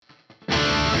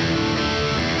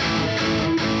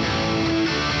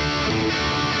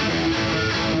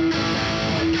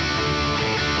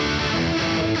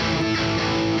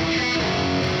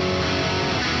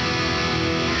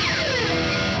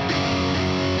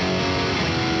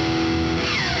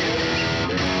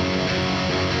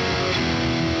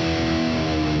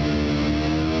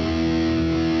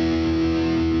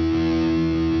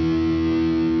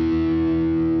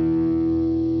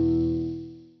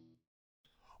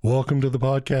Welcome to the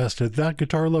podcast at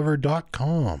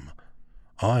thatguitarlover.com.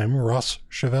 I'm Russ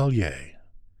Chevalier.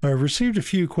 I've received a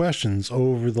few questions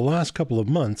over the last couple of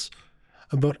months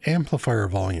about amplifier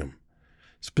volume,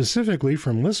 specifically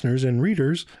from listeners and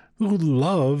readers who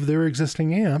love their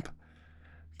existing amp,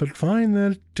 but find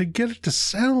that to get it to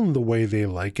sound the way they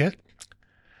like it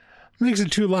makes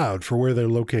it too loud for where they're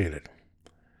located.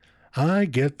 I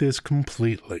get this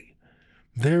completely.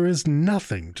 There is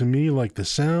nothing to me like the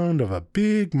sound of a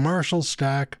big Marshall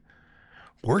stack,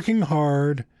 working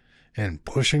hard and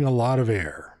pushing a lot of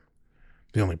air.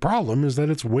 The only problem is that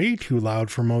it's way too loud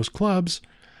for most clubs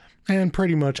and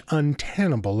pretty much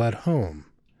untenable at home.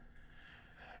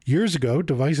 Years ago,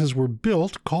 devices were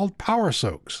built called power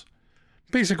soaks,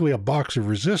 basically a box of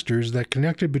resistors that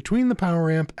connected between the power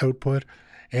amp output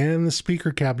and the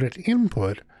speaker cabinet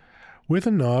input with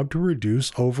a knob to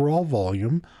reduce overall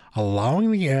volume,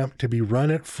 allowing the amp to be run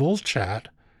at full chat,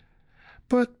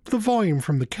 but the volume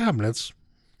from the cabinets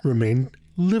remained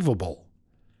livable.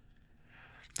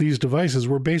 These devices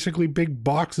were basically big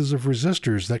boxes of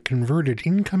resistors that converted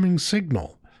incoming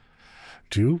signal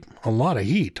to a lot of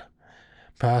heat,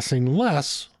 passing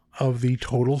less of the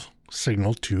total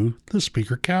signal to the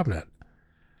speaker cabinet.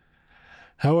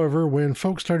 However, when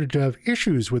folks started to have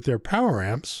issues with their power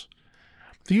amps,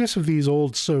 the use of these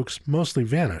old soaks mostly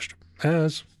vanished,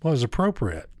 as was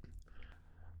appropriate.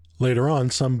 Later on,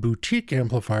 some boutique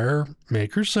amplifier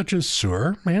makers such as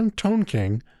Suhr and Tone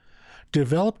King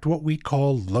developed what we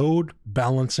call load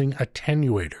balancing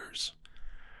attenuators.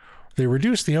 They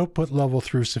reduce the output level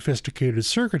through sophisticated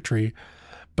circuitry,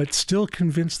 but still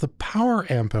convince the power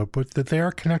amp output that they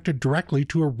are connected directly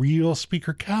to a real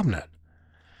speaker cabinet.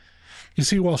 You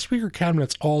see, while speaker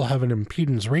cabinets all have an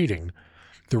impedance rating,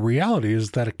 the reality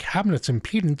is that a cabinet's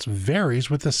impedance varies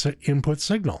with the input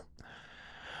signal.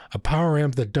 A power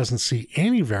amp that doesn't see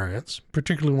any variance,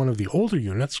 particularly one of the older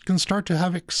units, can start to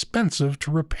have expensive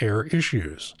to repair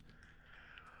issues.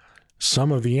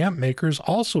 Some of the amp makers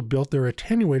also built their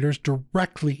attenuators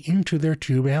directly into their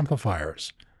tube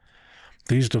amplifiers.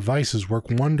 These devices work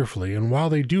wonderfully, and while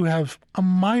they do have a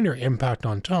minor impact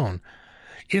on tone,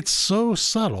 it's so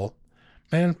subtle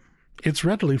and it's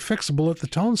readily fixable at the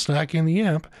tone stack in the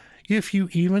amp if you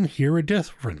even hear a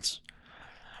difference.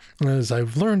 As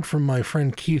I've learned from my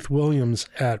friend Keith Williams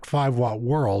at 5 Watt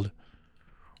World,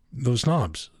 those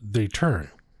knobs, they turn.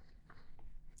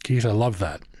 Keith, I love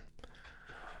that.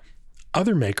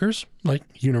 Other makers, like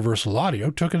Universal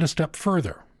Audio, took it a step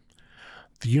further.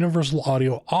 The Universal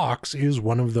Audio aux is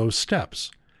one of those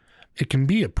steps. It can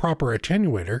be a proper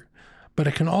attenuator, but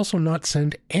it can also not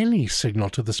send any signal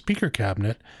to the speaker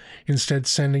cabinet, instead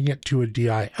sending it to a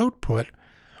DI output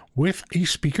with a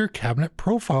speaker cabinet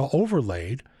profile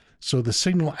overlaid so the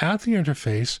signal at the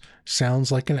interface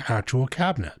sounds like an actual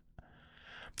cabinet.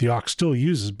 The aux still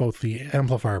uses both the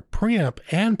amplifier preamp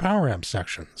and power amp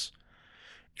sections.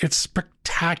 It's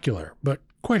spectacular, but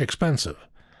quite expensive.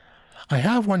 I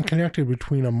have one connected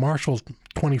between a Marshall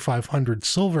 2500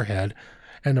 Silverhead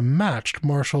and a matched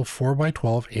Marshall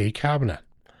 4x12A cabinet.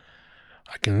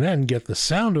 I can then get the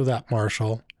sound of that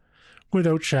Marshall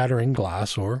without shattering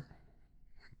glass or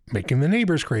making the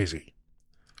neighbors crazy.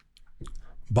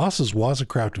 Boss's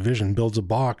Wazacraft Vision builds a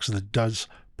box that does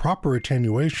proper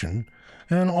attenuation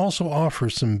and also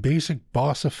offers some basic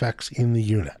Boss effects in the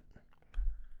unit.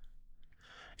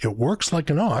 It works like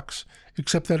an aux,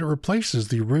 except that it replaces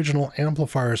the original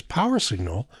amplifier's power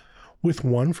signal with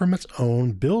one from its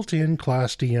own built-in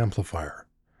Class D amplifier.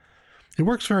 It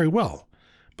works very well,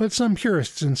 but some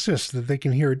purists insist that they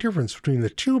can hear a difference between the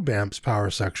tube amp's power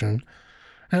section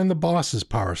and the Boss's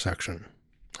power section.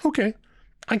 Okay,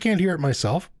 I can't hear it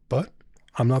myself, but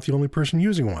I'm not the only person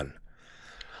using one.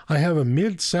 I have a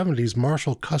mid-70s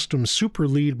Marshall Custom Super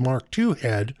Lead Mark II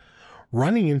head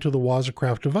running into the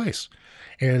Wazacraft device,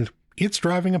 and it's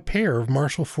driving a pair of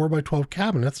Marshall 4x12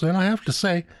 cabinets, and I have to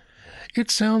say, it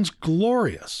sounds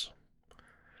glorious.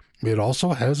 It also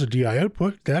has a DI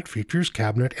output that features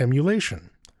cabinet emulation.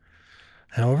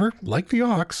 However, like the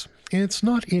aux, it's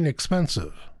not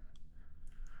inexpensive.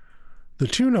 The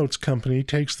Two Notes company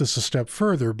takes this a step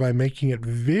further by making it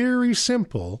very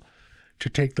simple to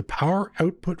take the power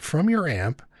output from your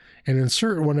amp and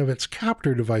insert one of its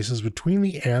captor devices between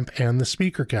the amp and the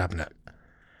speaker cabinet.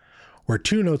 Where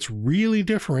Two Notes really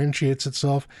differentiates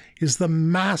itself is the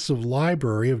massive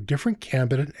library of different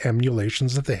cabinet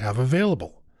emulations that they have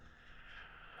available.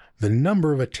 The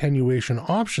number of attenuation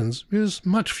options is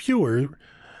much fewer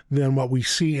than what we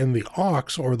see in the aux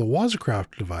or the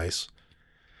Wazacraft device,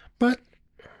 but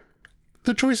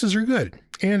the choices are good,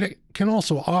 and it can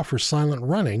also offer silent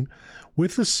running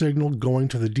with the signal going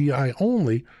to the DI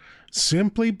only,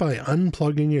 simply by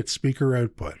unplugging its speaker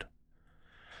output.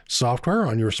 Software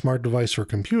on your smart device or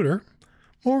computer,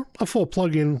 or a full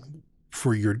plug-in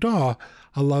for your DAW,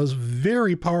 allows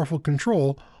very powerful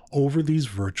control over these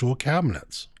virtual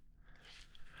cabinets.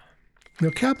 Now,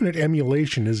 cabinet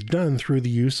emulation is done through the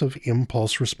use of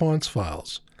impulse response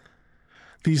files.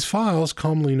 These files,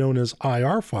 commonly known as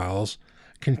IR files,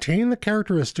 contain the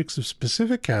characteristics of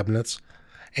specific cabinets,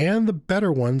 and the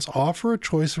better ones offer a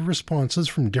choice of responses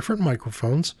from different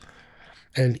microphones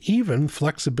and even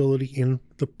flexibility in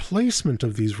the placement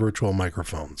of these virtual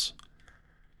microphones.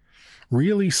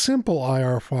 Really simple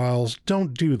IR files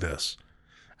don't do this,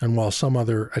 and while some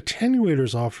other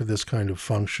attenuators offer this kind of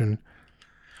function,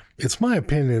 it's my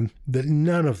opinion that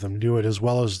none of them do it as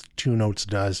well as 2Notes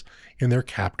does in their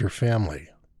Captor family.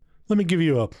 Let me give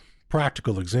you a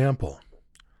practical example.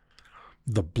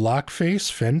 The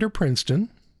Blackface Fender Princeton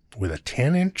with a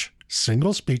 10-inch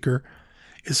single speaker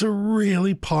is a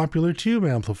really popular tube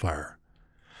amplifier.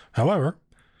 However,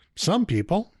 some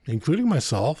people, including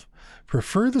myself,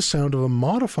 prefer the sound of a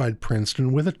modified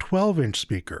Princeton with a 12-inch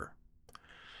speaker.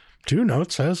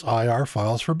 2Notes has IR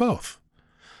files for both.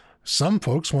 Some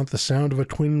folks want the sound of a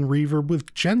twin reverb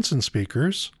with Jensen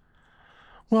speakers,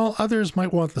 while others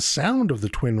might want the sound of the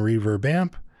twin reverb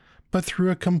amp, but through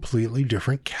a completely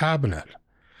different cabinet.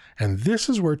 And this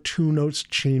is where 2Notes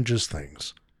changes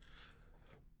things.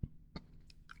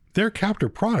 Their Captor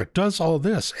product does all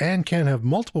this and can have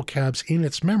multiple cabs in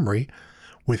its memory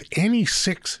with any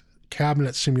 6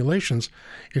 cabinet simulations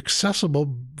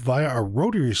accessible via a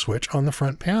rotary switch on the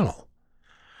front panel.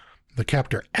 The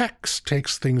Captor X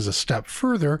takes things a step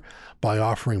further by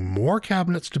offering more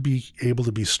cabinets to be able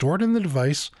to be stored in the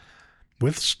device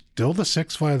with still the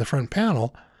 6 via the front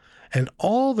panel, and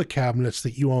all the cabinets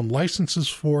that you own licenses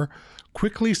for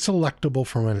quickly selectable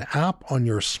from an app on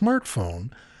your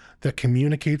smartphone that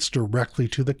communicates directly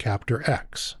to the Captor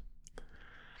X.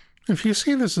 If you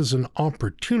see this as an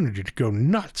opportunity to go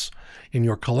nuts in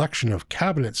your collection of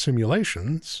cabinet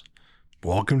simulations,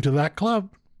 welcome to that club.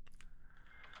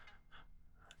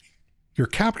 Your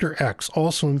Captor X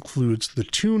also includes the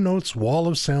 2Notes Wall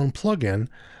of Sound plugin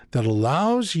that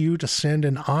allows you to send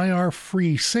an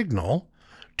IR-free signal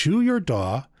to your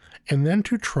DAW and then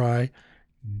to try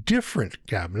different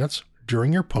cabinets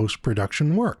during your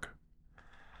post-production work.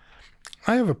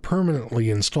 I have a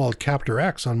permanently installed Captor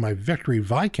X on my Victory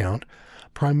Viscount,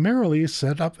 primarily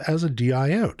set up as a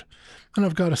DI out, and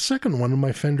I've got a second one in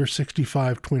my Fender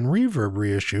 65 Twin Reverb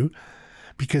reissue,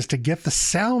 because to get the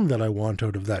sound that I want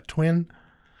out of that twin,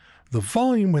 the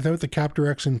volume without the Captor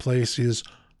X in place is,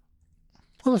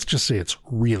 well, let's just say it's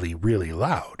really, really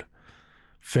loud.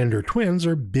 Fender Twins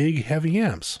are big, heavy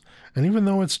amps, and even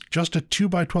though it's just a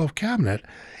 2x12 cabinet,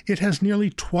 it has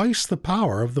nearly twice the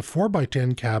power of the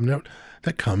 4x10 cabinet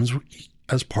that comes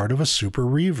as part of a Super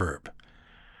Reverb.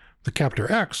 The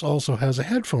Captor X also has a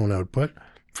headphone output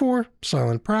for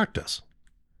silent practice.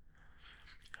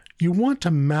 You want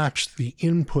to match the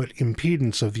input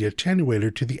impedance of the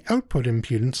attenuator to the output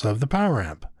impedance of the power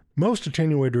amp. Most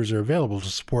attenuators are available to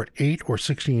support 8 or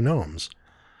 16 ohms,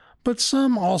 but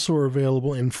some also are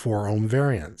available in 4 ohm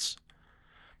variants.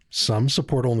 Some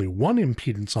support only one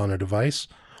impedance on a device,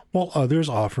 while others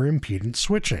offer impedance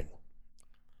switching.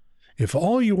 If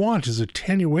all you want is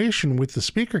attenuation with the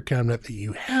speaker cabinet that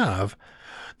you have,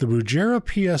 the Bujera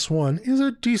PS1 is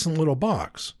a decent little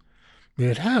box.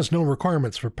 It has no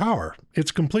requirements for power.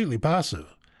 It's completely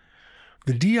passive.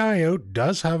 The DI out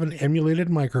does have an emulated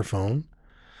microphone,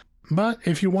 but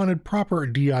if you wanted proper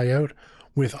DI out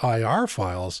with IR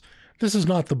files, this is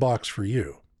not the box for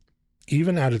you.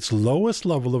 Even at its lowest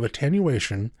level of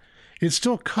attenuation, it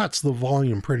still cuts the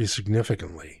volume pretty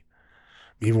significantly.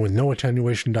 Even with no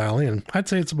attenuation dial in, I'd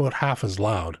say it's about half as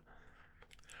loud.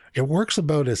 It works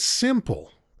about as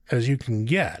simple as you can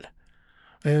get,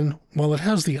 and while it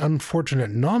has the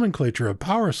unfortunate nomenclature of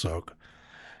power soak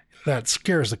that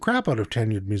scares the crap out of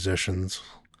tenured musicians,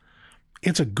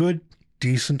 it's a good,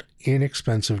 decent,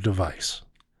 inexpensive device.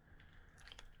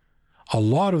 A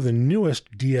lot of the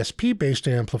newest DSP-based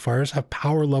amplifiers have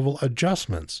power level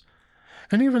adjustments,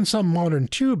 and even some modern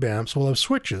tube amps will have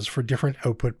switches for different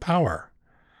output power.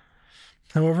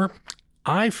 However,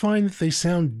 I find that they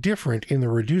sound different in the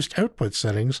reduced output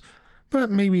settings,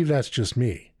 but maybe that's just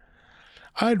me.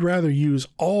 I'd rather use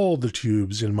all the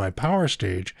tubes in my power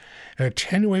stage and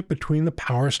attenuate between the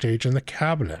power stage and the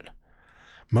cabinet.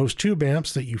 Most tube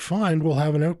amps that you find will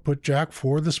have an output jack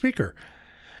for the speaker,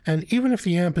 and even if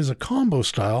the amp is a combo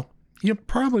style, you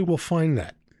probably will find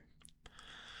that.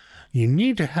 You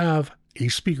need to have a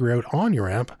speaker out on your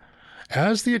amp,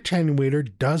 as the attenuator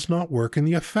does not work in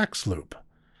the effects loop.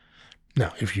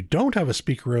 Now, if you don't have a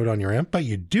speaker out on your amp, but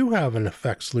you do have an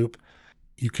effects loop,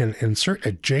 you can insert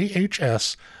a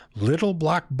JHS little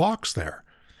black box there.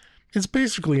 It's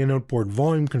basically an outboard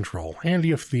volume control,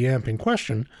 handy if the amp in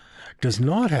question does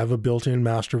not have a built-in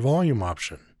master volume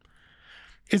option.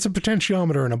 It's a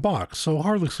potentiometer in a box, so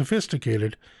hardly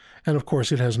sophisticated, and of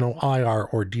course it has no IR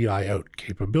or DI out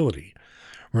capability.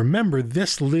 Remember,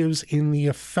 this lives in the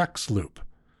effects loop.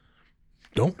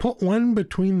 Don't put one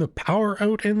between the power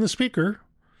out and the speaker,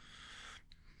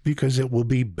 because it will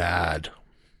be bad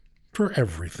for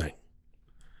everything.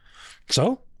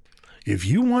 So, if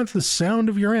you want the sound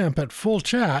of your amp at full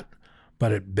chat,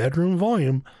 but at bedroom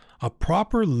volume, a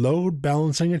proper load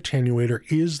balancing attenuator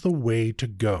is the way to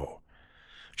go.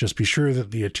 Just be sure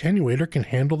that the attenuator can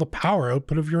handle the power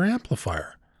output of your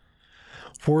amplifier.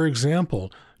 For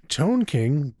example, Tone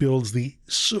King builds the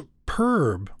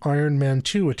superb Iron Man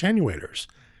 2 attenuators,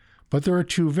 but there are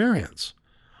two variants.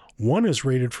 One is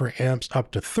rated for amps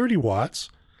up to 30 watts,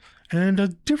 and a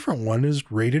different one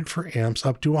is rated for amps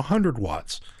up to 100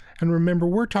 watts. And remember,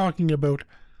 we're talking about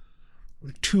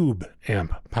tube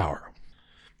amp power.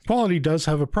 Quality does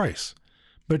have a price,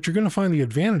 but you're going to find the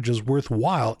advantages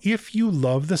worthwhile if you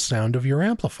love the sound of your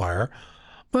amplifier,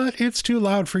 but it's too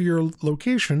loud for your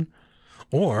location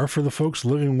or for the folks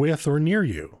living with or near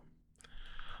you.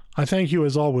 I thank you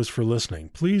as always for listening.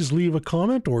 Please leave a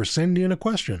comment or send in a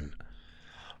question.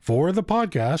 For the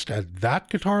podcast at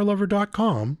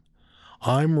thatguitarlover.com,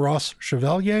 I'm Ross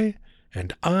Chevalier,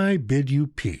 and I bid you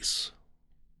peace.